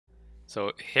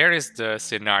So here is the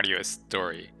scenario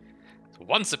story. So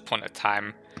once upon a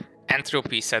time,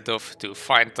 Entropy set off to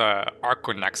find the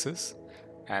Archonexus,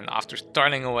 and after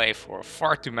turning away for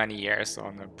far too many years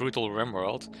on a brutal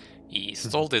RimWorld, he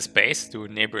stole this base to a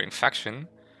neighboring faction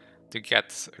to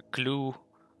get a clue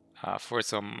for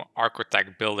some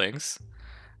architect buildings.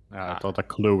 I thought a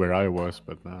clue where I was,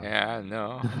 but no. Yeah,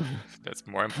 no, that's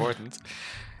more important.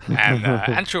 And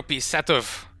Entropy set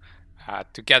off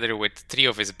together with 3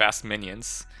 of his best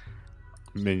minions.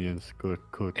 Minions, good.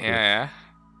 Yeah.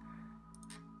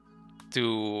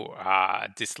 To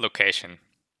this location,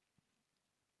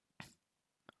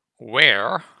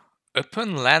 where,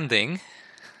 upon landing,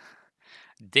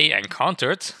 they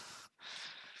encountered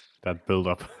That build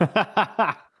up.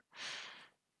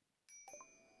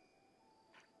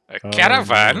 a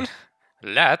caravan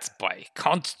led by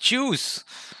Count Juice.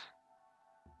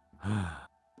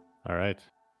 All right.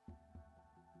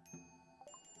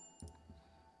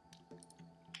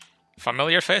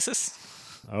 Familiar faces?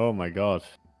 Oh my god.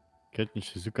 Kitten,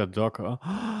 Shizuka, Doko.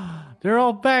 They're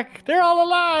all back. They're all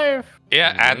alive.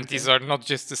 Yeah, and these are not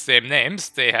just the same names.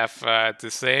 They have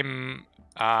the same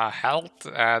health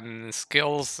and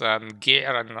skills and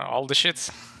gear and all the shit.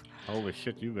 Holy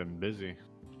shit, you've been busy.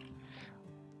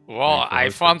 Well, I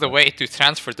found a way to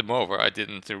transfer them over. I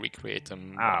didn't recreate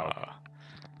them.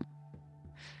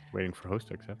 Waiting for host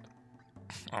to accept.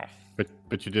 Oh.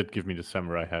 But you did give me the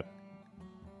samurai hat.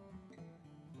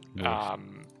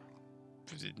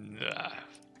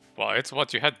 Well, it's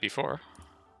what you had before.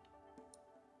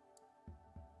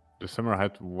 The samurai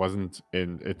hat wasn't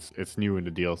in. It's new in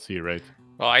the DLC, right?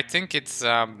 Well, I think it's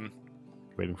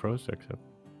waiting for host to accept.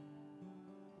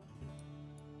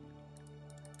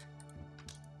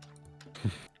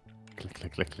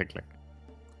 Click.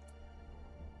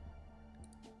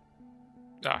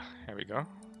 Ah, here we go.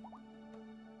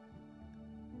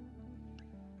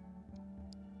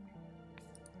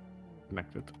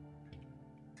 Connected.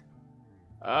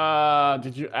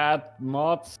 Did you add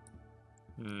mods?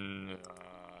 No,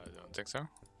 I don't think so.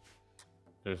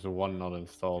 There's one not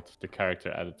installed. The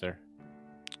character editor.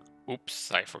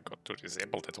 Oops, I forgot to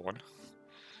disable that one.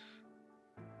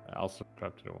 I'll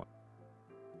subscribe to the one.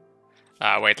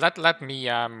 Wait, let me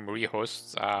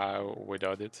rehost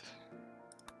without it.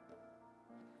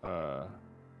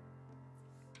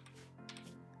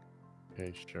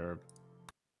 Okay, sure.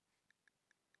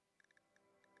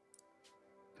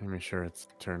 Let me sure it's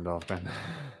turned off then.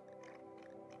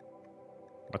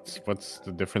 What's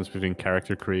the difference between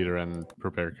character creator and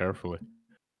prepare carefully?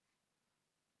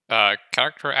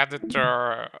 Character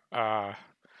editor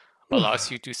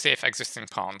allows you to save existing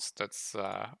pawns. That's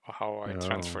how I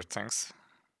transfer things.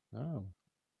 Oh.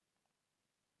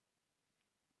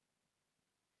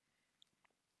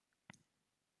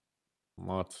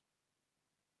 Mod.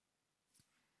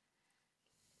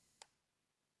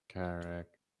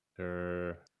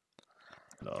 Character.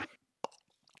 Love.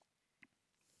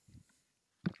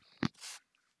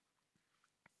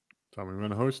 Tell me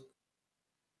when to host.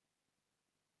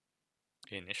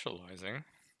 Initializing.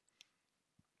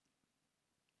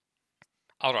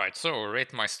 Alright, so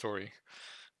rate my story.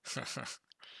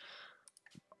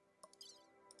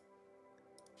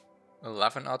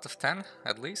 11 out of 10,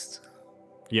 at least?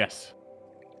 Yes.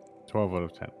 12 out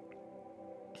of 10.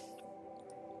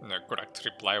 The correct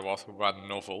reply was 1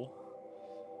 novel.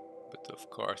 But of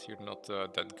course, you're not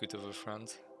that good of a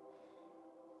friend.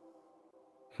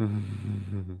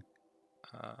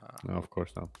 No, of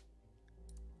course not.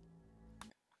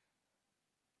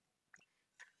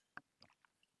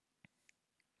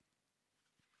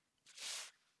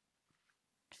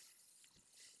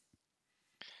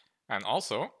 And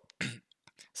also,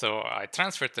 so I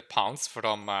transferred the pounds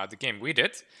from the game we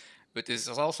did, but this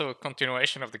is also a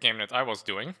continuation of the game that I was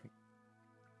doing.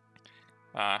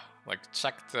 Like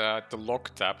check the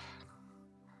log tab.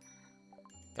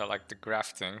 Like the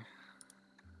grafting.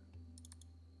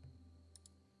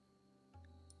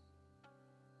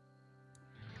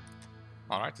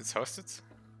 Alright, it's hosted.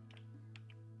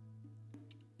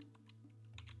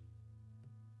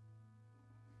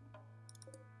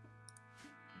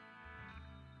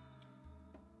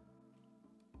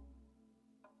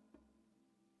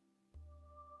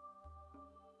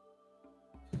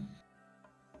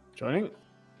 Joining.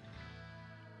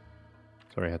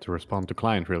 Sorry, I had to respond to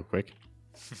client real quick.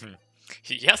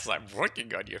 Yes, I'm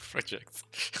working on your project.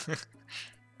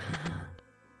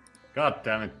 God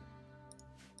damn it.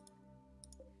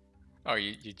 Oh,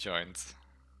 you joined.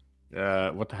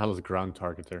 What the hell is ground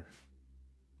targeter?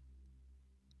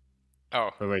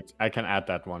 Oh. Wait, I can add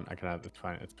that one. I can add it.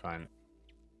 It's fine.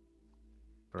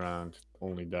 Ground,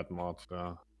 only that mod,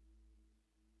 so.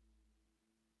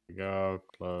 Go,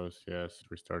 close, yes,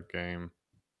 restart game.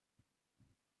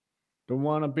 Don't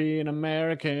wanna be an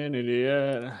American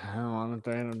idiot. I wanna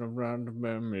turn around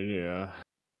the media.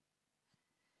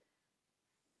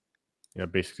 Yeah,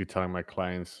 basically telling my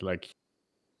clients like,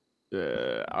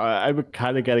 I'm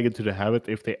kind of getting into the habit.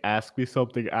 If they ask me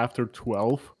something after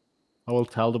 12, I will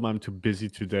tell them I'm too busy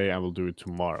today. I will do it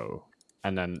tomorrow,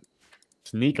 and then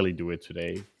sneakily do it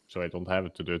today, so I don't have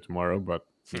it to do it tomorrow. But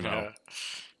you know,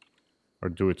 or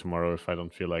do it tomorrow if I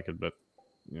don't feel like it. But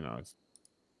you know, it's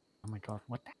oh my god,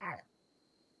 what the heck?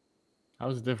 How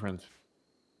is it different?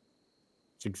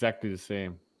 It's exactly the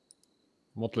same.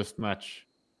 Mod list match.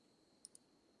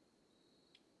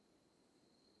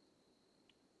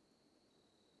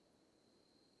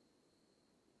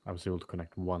 I was able to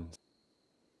connect once.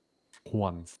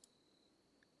 Once.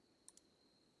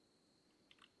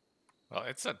 Well,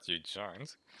 it said you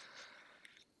joined.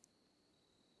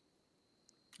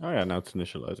 Oh yeah, now it's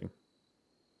initializing.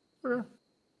 Sure.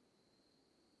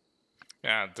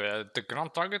 Yeah, the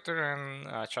grand targeter and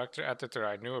character editor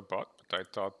I knew about, but I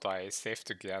thought I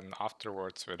saved again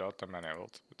afterwards without them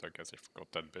enabled. But I guess I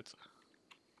forgot that bit.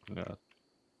 Yeah.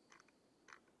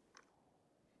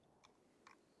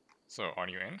 So, are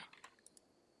you in?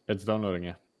 It's downloading,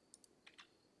 yeah.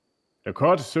 The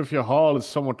courtesy of your hall is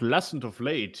somewhat lessened of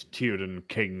late, Tierden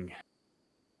King.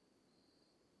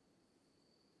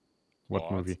 What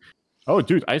movie? Oh,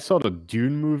 dude, I saw the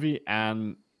Dune movie,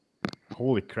 and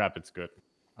holy crap, it's good.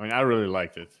 I mean, I really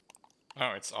liked it.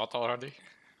 Oh, it's out already?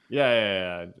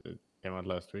 Yeah. It came out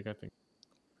last week, I think.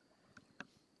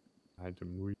 I had the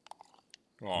movie.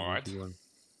 Alright. One.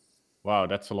 Wow,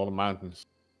 that's a lot of mountains.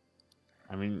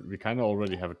 I mean, we kind of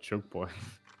already have a choke point.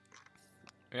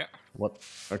 Yeah. What?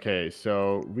 Okay,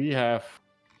 so we have...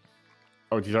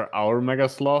 Oh, these are our mega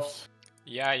sloths?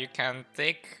 Yeah, you can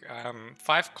take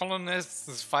 5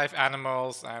 colonists, 5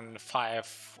 animals, and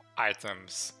 5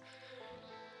 items.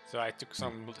 So I took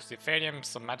some luciferium,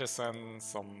 some medicine,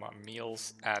 some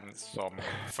meals, and some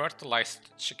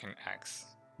fertilized chicken eggs.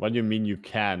 What do you mean you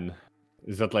can?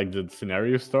 Is that like the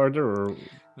scenario starter, or...?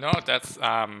 No, that's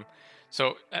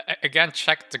so again,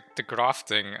 check the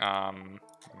grafting.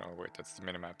 No, wait, that's the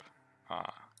minimap.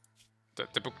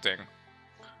 The book thing.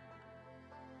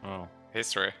 Oh.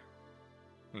 History,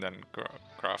 and then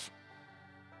graph.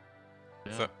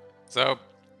 Yeah. So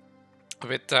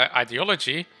with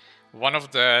ideology, one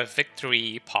of the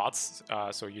victory parts.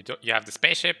 So you have the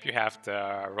spaceship, you have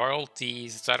the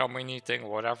royalties ceremony thing,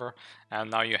 whatever, and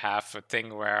now you have a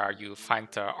thing where you find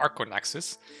the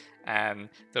Archonexus. And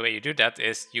the way you do that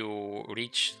is you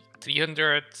reach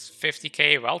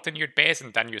 350k wealth in your base,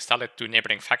 and then you sell it to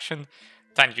neighboring faction.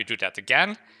 Then you do that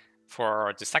again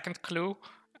for the second clue,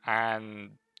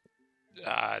 and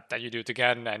then you do it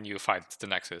again, and you find the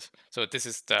Nexus. So this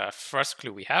is the first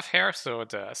clue we have here. So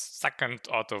the second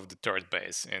out of the third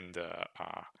base in the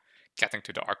getting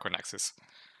to the Archonexus.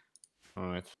 All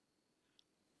right.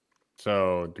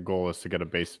 So the goal is to get a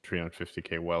base of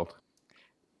 350k wealth.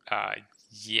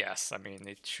 Yes, I mean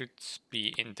it should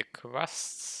be in the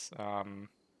quests.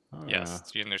 Yes,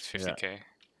 350k. Yeah.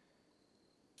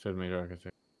 Should make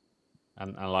architect.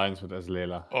 An alliance with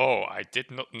Azlela. Oh, I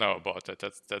did not know about that.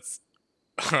 That's.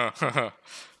 Hold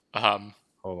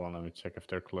on, let me check if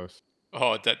they're close.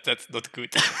 Oh, that's not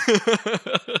good.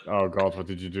 Oh god, what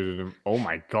did you do to them? Oh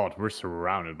my god, we're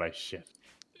surrounded by shit.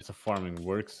 It's a farming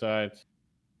work site.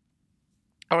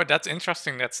 Oh, that's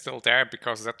interesting. That's still there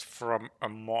because that's from a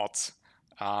mod,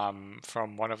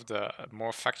 from one of the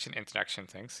more faction interaction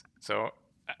things. So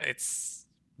it's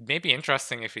maybe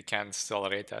interesting if we can still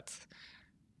rate that,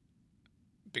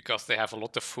 because they have a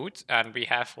lot of food and we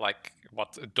have like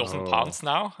what, a dozen pounds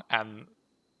now, and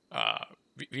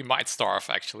we might starve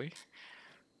actually.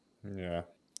 Yeah.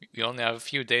 We only have a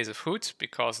few days of food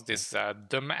because this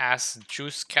dumb-ass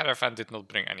juice caravan did not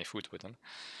bring any food with them.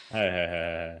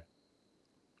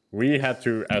 We had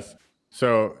to,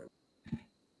 so...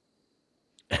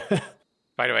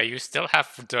 By the way, you still have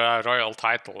the royal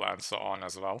title and so on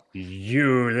as well.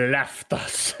 You left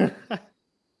us!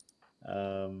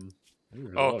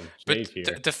 Oh,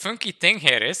 but the funky thing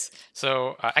here is,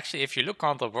 so actually if you look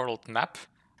on the world map,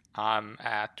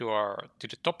 to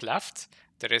the top left,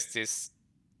 there is this...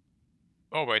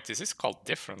 Oh wait, this is called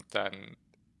different than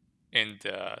in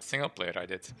the single player I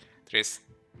did. There is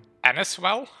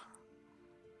Aniswell,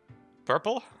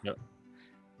 purple. Yep.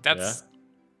 That's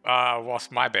was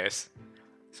my base.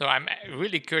 So I'm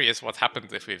really curious what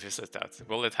happened if we visit that.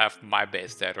 Will it have my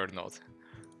base there or not?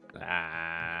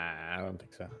 I don't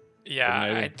think so. Yeah,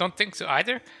 I don't think so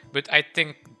either. But I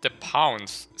think the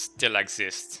pounds still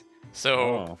exist.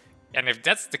 So And if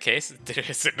that's the case, there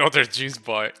is another juice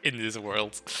bar in this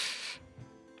world.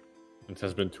 It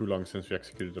has been too long since we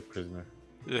executed a prisoner.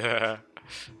 Yeah.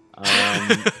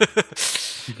 Um,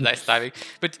 Nice timing.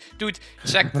 But dude,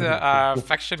 check the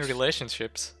faction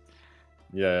relationships.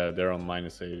 yeah, they're on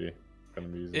 -80. Gonna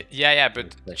be easy. Yeah,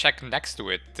 but check next to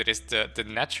it. There is the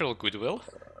natural goodwill.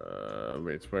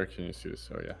 Wait, where can you see this?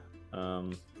 Oh yeah.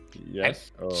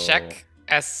 Yes. And check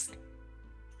as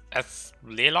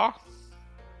Lela.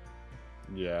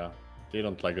 Yeah, they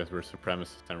don't like us. We're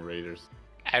supremacists and raiders.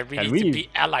 And we need to be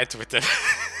allied with them.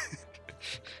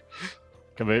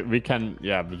 We can,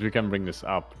 yeah, but we can bring this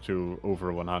up to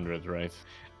over 100, right?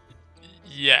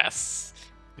 Yes.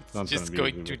 It's just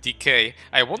going to decay.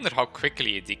 I wonder how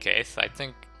quickly it decays. I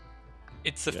think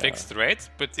it's a fixed rate,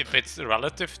 but if it's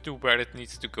relative to where it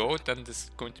needs to go, then this is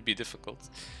going to be difficult.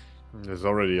 There's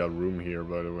already a room here,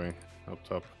 by the way, up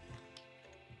top.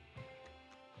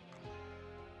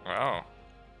 Wow.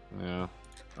 Yeah.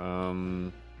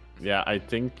 Yeah, I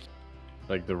think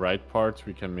like the right part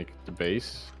we can make the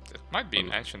base. It might be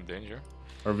an ancient danger.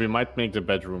 Or we might make the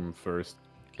bedroom first,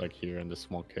 like here in the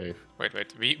small cave.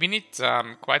 Wait. We need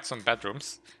quite some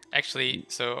bedrooms. Actually,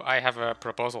 so I have a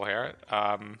proposal here.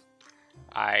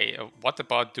 What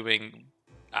about doing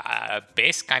a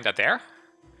base kinda there?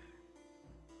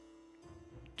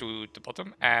 To the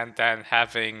bottom, and then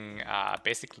having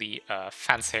basically a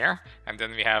fence here, and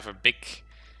then we have a big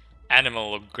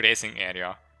animal grazing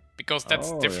area. Because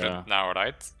that's different now,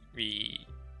 right? We...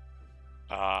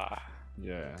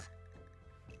 Yeah.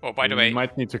 Oh, by the way... We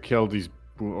might need to kill these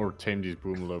or tame these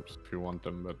boom lobes if we want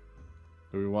them, but...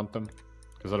 Do we want them?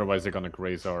 Because otherwise they're gonna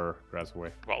graze our grass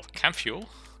away. Well, camp fuel.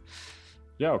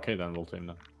 Yeah, okay, then we'll tame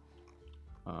them.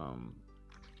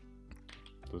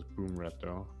 This boom rat,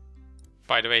 though.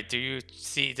 By the way, do you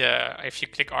see the... If you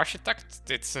click Architect,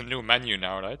 it's a new menu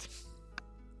now, right?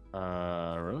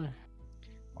 Really?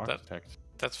 Architect?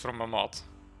 That's from a mod.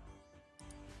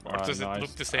 Or does it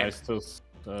look the same? It looks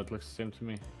the same to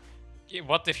me.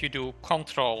 What if you do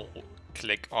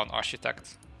Control-click on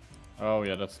Architect? Oh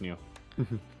yeah, that's new.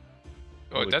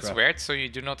 Oh, that's weird, so you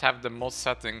do not have the mod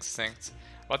settings synced.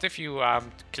 What if you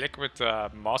click with the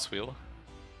mouse wheel?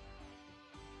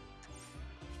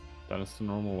 That is the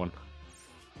normal one.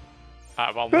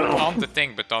 Well, not on the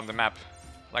thing, but on the map.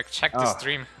 Like, check the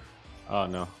stream. Oh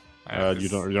no,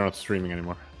 you're not streaming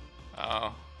anymore.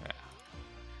 Oh, yeah.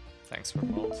 Thanks for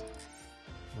mold.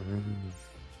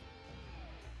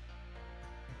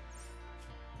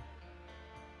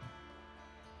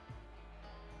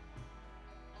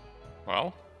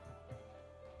 Well.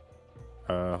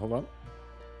 Hold on.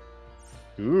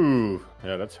 Ooh,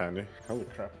 yeah, that's handy. Holy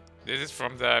crap. This is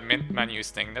from the mint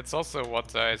menus thing. That's also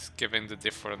what is giving the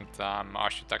different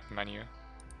architect menu.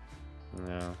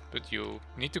 Yeah. But you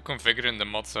need to configure in the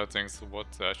mod settings what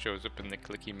shows up in the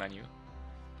clicky menu.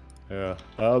 Yeah.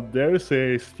 There's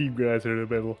a Steam geyser in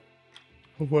the middle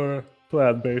of our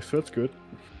plant base. That's good.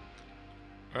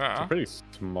 Yeah. It's a pretty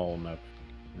small map.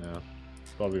 Yeah.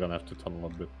 Probably gonna have to tunnel a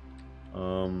bit.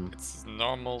 It's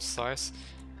normal size.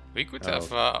 We could have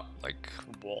like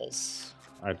walls.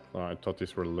 I thought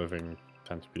these were living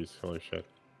centipedes. Holy shit.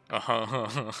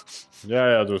 Yeah,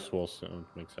 Yeah, those walls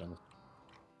make sense.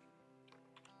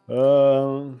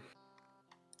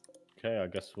 Okay, I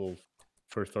guess we'll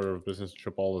first order of business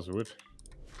trip all this wood.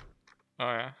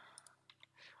 Oh yeah.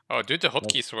 Oh, do the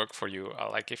hotkeys work for you?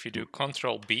 Like if you do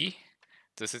Control B,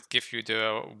 does it give you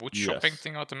the wood shopping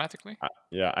thing automatically?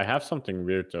 Yeah, I have something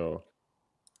weird though.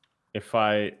 If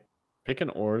I pick an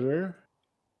order,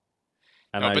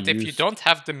 and but if you don't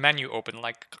have the menu open,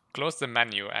 like close the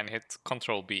menu and hit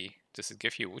Control B, does it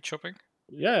give you wood shopping?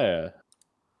 Yeah.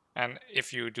 And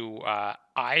if you do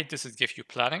I, does it give you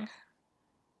planning?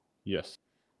 Yes.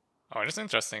 Oh, that's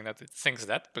interesting that it thinks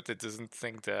that, but it doesn't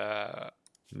think the...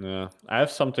 Yeah, I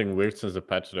have something weird since the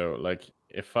patch though. Like,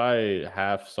 if I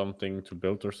have something to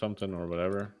build or something or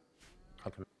whatever,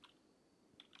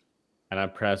 and I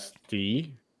press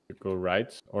D to go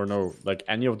right, or no, like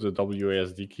any of the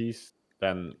WASD keys,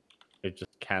 then it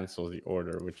just cancels the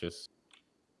order, which is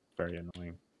very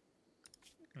annoying.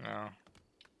 No.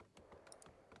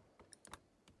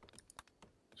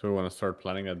 So we want to start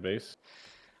planning that base?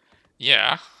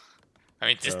 Yeah. I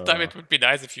mean, this time it would be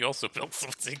nice if you also built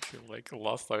something. Like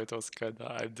last time it was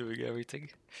kinda I'm doing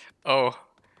everything. Oh,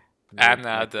 and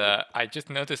I just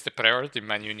noticed the priority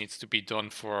menu needs to be done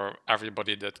for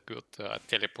everybody that got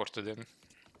teleported in.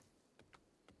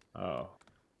 Oh.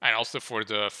 And also for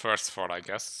the first 4, I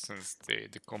guess, since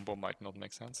the combo might not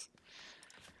make sense.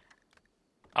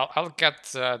 I'll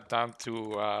get down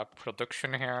to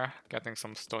production here, getting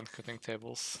some stone cutting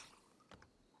tables.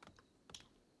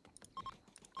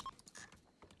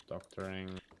 Doctoring.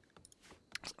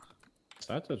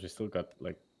 So I thought we still got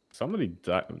like somebody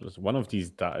died. Just one of these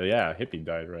died. Yeah, hippie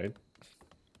died, right?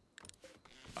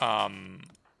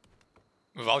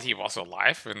 Well, he was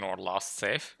alive in our last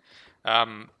save.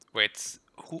 Wait,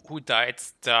 who died?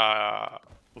 The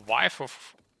wife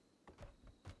of...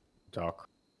 Doc.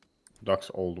 Doc's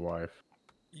old wife.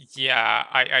 Yeah,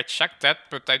 I checked that,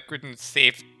 but I couldn't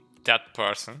save that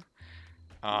person.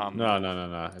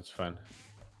 No. It's fine.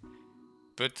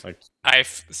 But Like,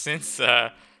 I've since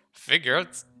figured,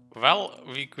 well,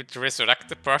 we could resurrect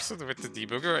the person with the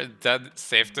debugger and then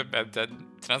save them and then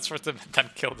transfer them and then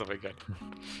kill them again.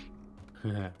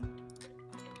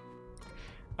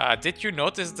 Did you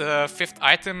notice the 5th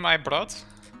item I brought?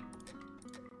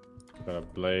 got a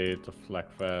blade, a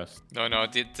flak vest. No,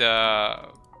 did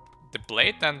the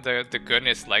blade and the gun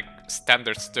is like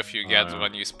standard stuff you get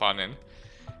when you spawn in.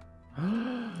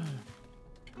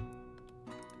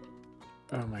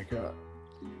 Oh my god.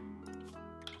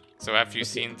 So have you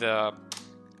seen the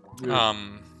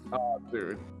Oh,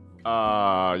 dude.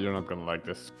 You're not gonna like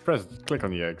this. Click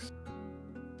on the eggs.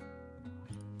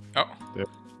 Oh.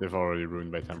 They've already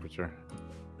ruined by temperature.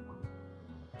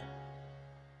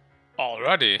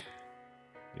 Already?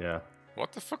 Yeah.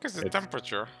 What the fuck is the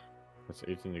temperature? It's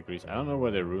 18 degrees. I don't know why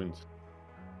they ruined.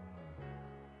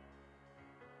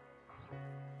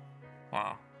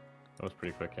 Wow. That was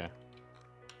pretty quick, yeah.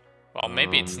 Well,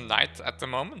 maybe it's night at the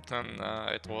moment and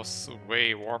it was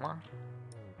way warmer.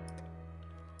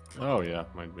 Oh yeah,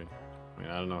 might be. I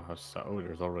mean, I don't know how. Oh,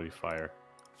 there's already fire.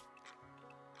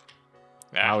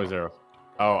 Yeah. How is there?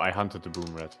 Oh, I hunted the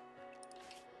boom rat.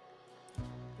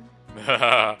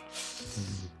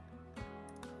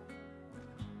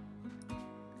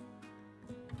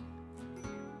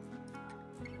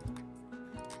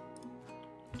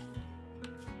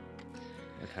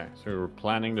 Okay, so we're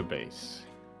planning the base.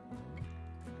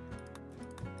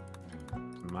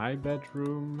 My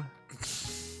bedroom.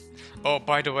 Oh,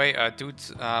 by the way, dude,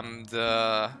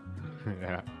 the...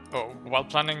 Yeah. Oh, while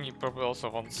planning, you probably also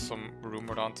want some room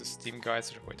around the Steam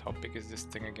geyser. Wait, how big is this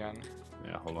thing again?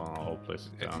 Yeah, hold on, I'll place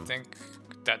it down. I think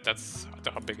that's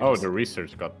how big it Oh, is. the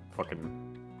research got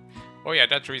fucking... Oh yeah,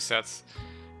 that resets.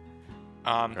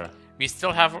 Okay. We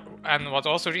still have... And what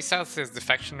also resets is the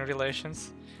faction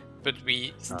relations. But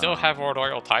we still have our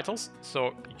royal titles.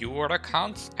 So you are a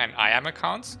count, and I am a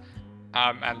count.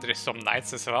 And there is some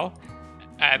knights as well.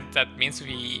 And that means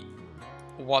we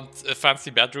want a fancy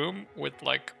bedroom with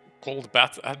like cold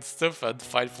bed and stuff and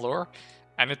fine floor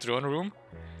and a throne room.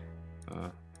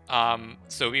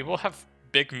 So we will have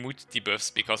big mood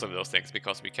debuffs because of those things,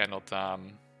 because we cannot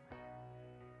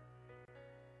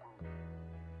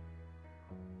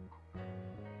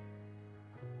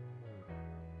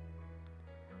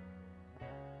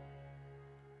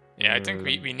yeah, I think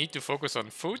we need to focus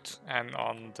on food and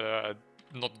on the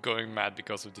not going mad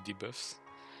because of the debuffs.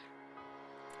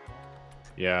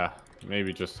 Yeah,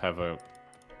 maybe just have a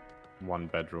one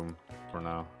bedroom for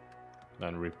now,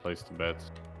 then replace the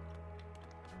beds.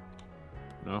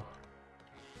 No?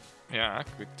 Yeah, I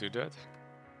could do that.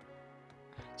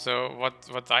 So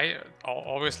what I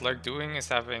always like doing is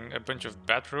having a bunch of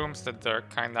bedrooms that are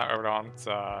kind of around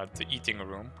the eating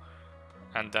room.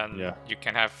 And then you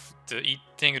can have the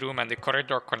eating room and the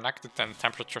corridor connected and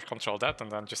temperature control that, and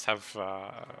then just have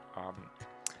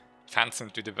fans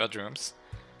into the bedrooms.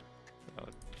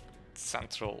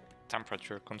 Central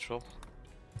temperature control.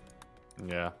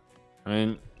 Yeah. I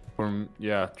mean,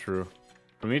 yeah, true.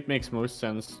 For me, it makes most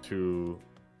sense to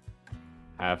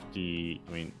have the...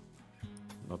 I mean,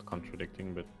 not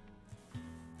contradicting, but...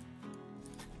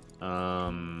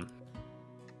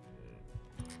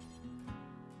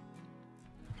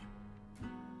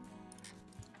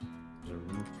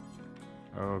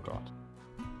 Oh god.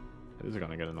 This is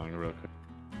gonna get annoying real quick.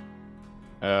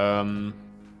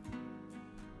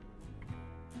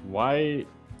 Why?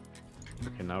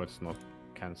 Okay, now it's not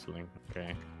cancelling.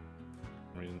 Okay.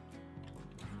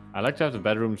 I like to have the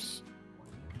bedrooms.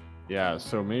 Yeah,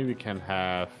 so maybe we can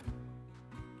have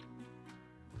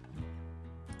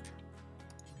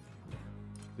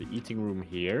the eating room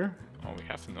here. Oh, we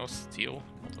have no steel.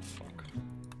 What the fuck?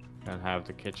 And have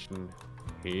the kitchen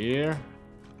here.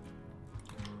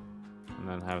 And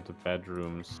then have the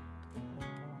bedrooms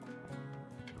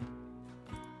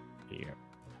here.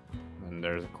 And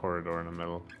there's a corridor in the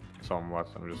middle, somewhat.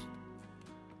 I'm just...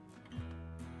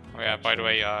 Oh yeah, by the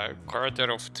way,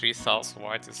 corridor of 3 cells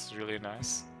wide is really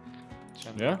nice.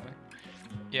 Yeah?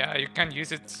 Yeah, you can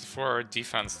use it for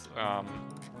defense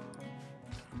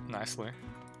nicely.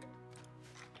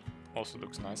 Also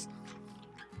looks nice.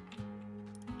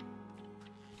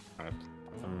 Alright,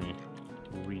 let me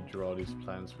redraw these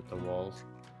plans with the walls.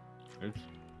 Oops.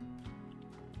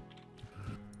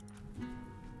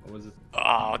 What was it?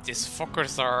 Oh, these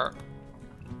fuckers are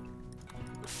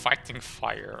fighting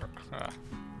fire. Ah.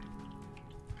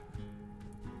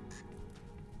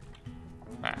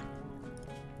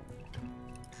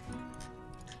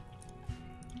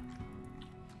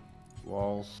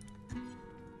 Walls.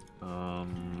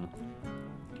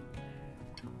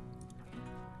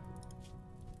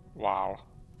 Wow.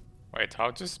 Wait,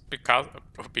 how does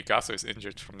Picasso is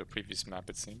injured from the previous map,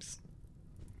 it seems.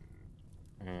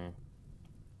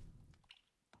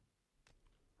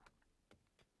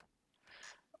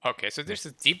 Okay, so there's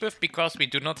a debuff because we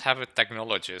do not have a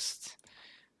technologist.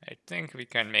 I think we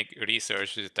can make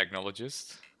research as a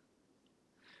technologist.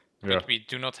 Yeah. But we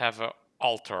do not have an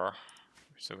altar.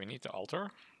 So we need the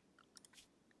altar.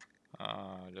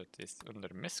 That is under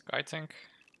MISC, I think.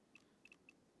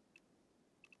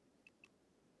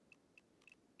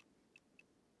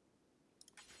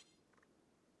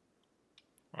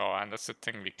 Oh, and that's the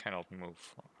thing we cannot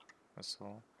move as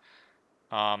well.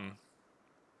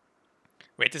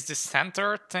 Wait, is the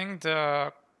center thing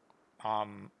the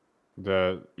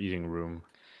eating room?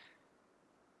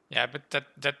 Yeah, but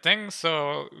that thing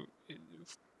so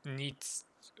needs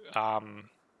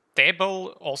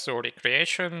table, also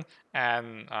recreation,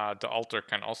 and the altar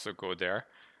can also go there.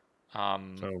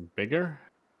 So bigger?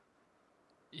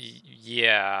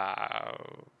 Yeah.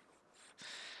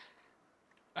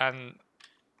 And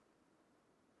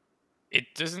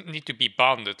it doesn't need to be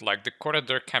bounded, like the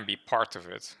corridor can be part of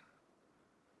it.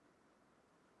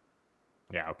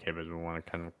 Yeah, okay, but we want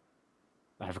to kind of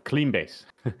have a clean base.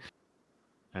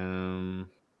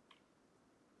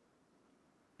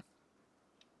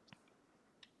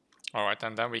 Alright,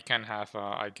 and then we can have,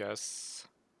 I guess...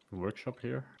 workshop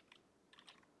here?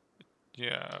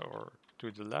 Yeah, or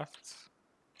to the left.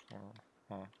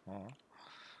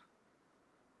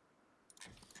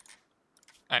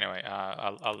 Anyway,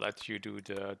 I'll let you do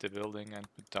the building and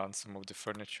put down some of the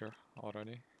furniture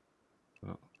already.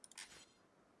 Oh.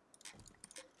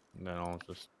 And then I'll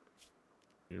just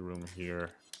do room here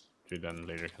to then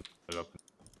later put it up.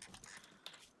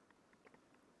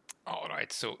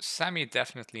 Alright, so Sammy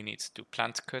definitely needs to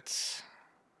plant cuts.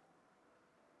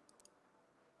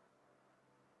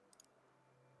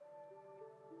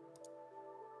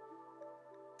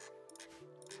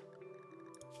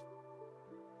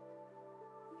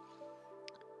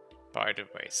 By the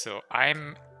way, so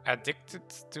I'm addicted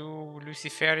to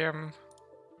Luciferium.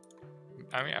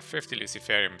 I mean, I have 50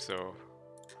 Luciferium, so...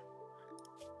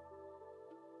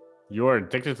 You're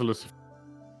addicted to Lucifer.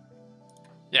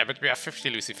 Yeah, but we have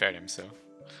 50 Luciferium, so...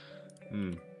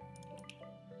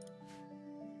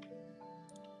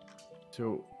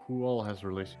 So, who all has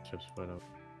relationships, by the way?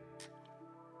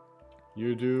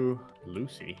 You do.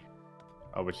 Lucy.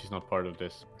 Oh, but she's not part of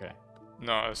this. Okay.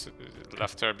 No, I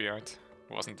left her behind.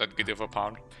 Wasn't that good of a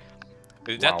pound.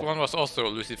 But that one was also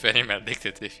Luciferium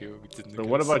addicted, if you didn't So guess.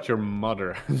 what about your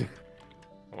mother?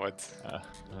 What?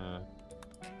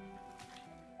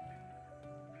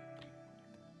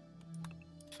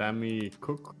 Sammy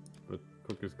Cook, but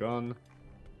Cook is gone.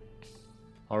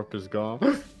 Harp is gone.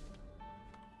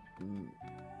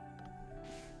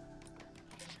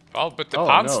 Well, but the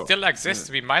pounds still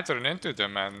exist. We might run into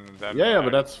them, and then... Yeah,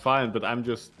 but that's fine. But I'm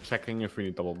just checking if we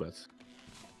need double beds.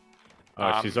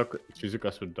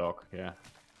 Shizuka's with dog. Yeah.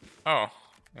 Oh,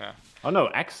 yeah. Oh no,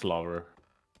 ex-lover.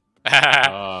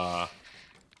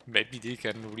 Maybe they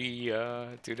can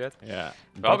do that. Yeah.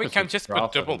 Well, we can just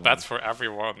put double beds for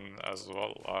everyone as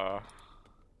well.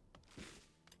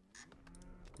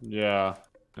 Yeah,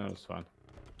 that's fine.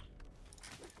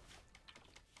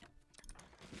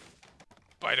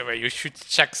 By the way, you should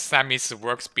check Sammy's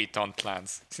work speed on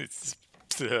plans.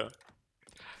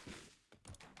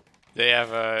 They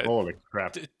have holy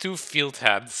crap. 2 field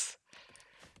hands.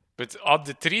 But on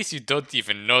the trees you don't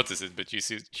even notice it, but you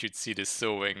should see the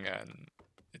sowing and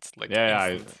it's like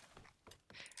instant.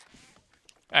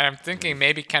 And I'm thinking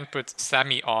maybe can put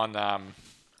Sammy on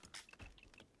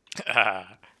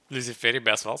Luciferium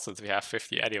as well, since we have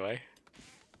 50 anyway.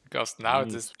 Because now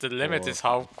the limit is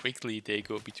how quickly they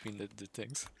go between the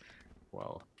things.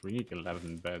 Well, we need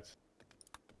 11 beds.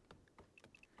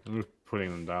 I'm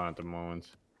putting them down at the moment.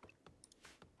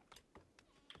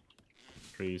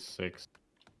 3, 6.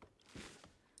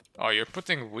 Oh, you're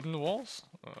putting wooden walls?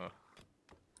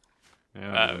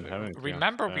 Yeah,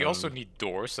 remember, we also need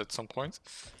doors at some point.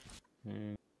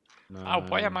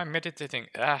 Why am I meditating?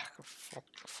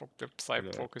 Fuck the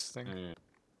side focus thing.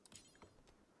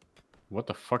 What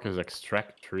the fuck is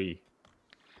extract tree?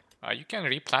 You can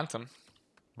replant them.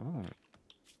 Oh.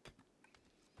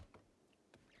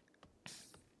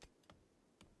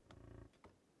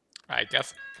 I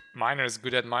guess miner is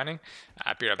good at mining.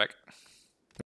 I'll be right back.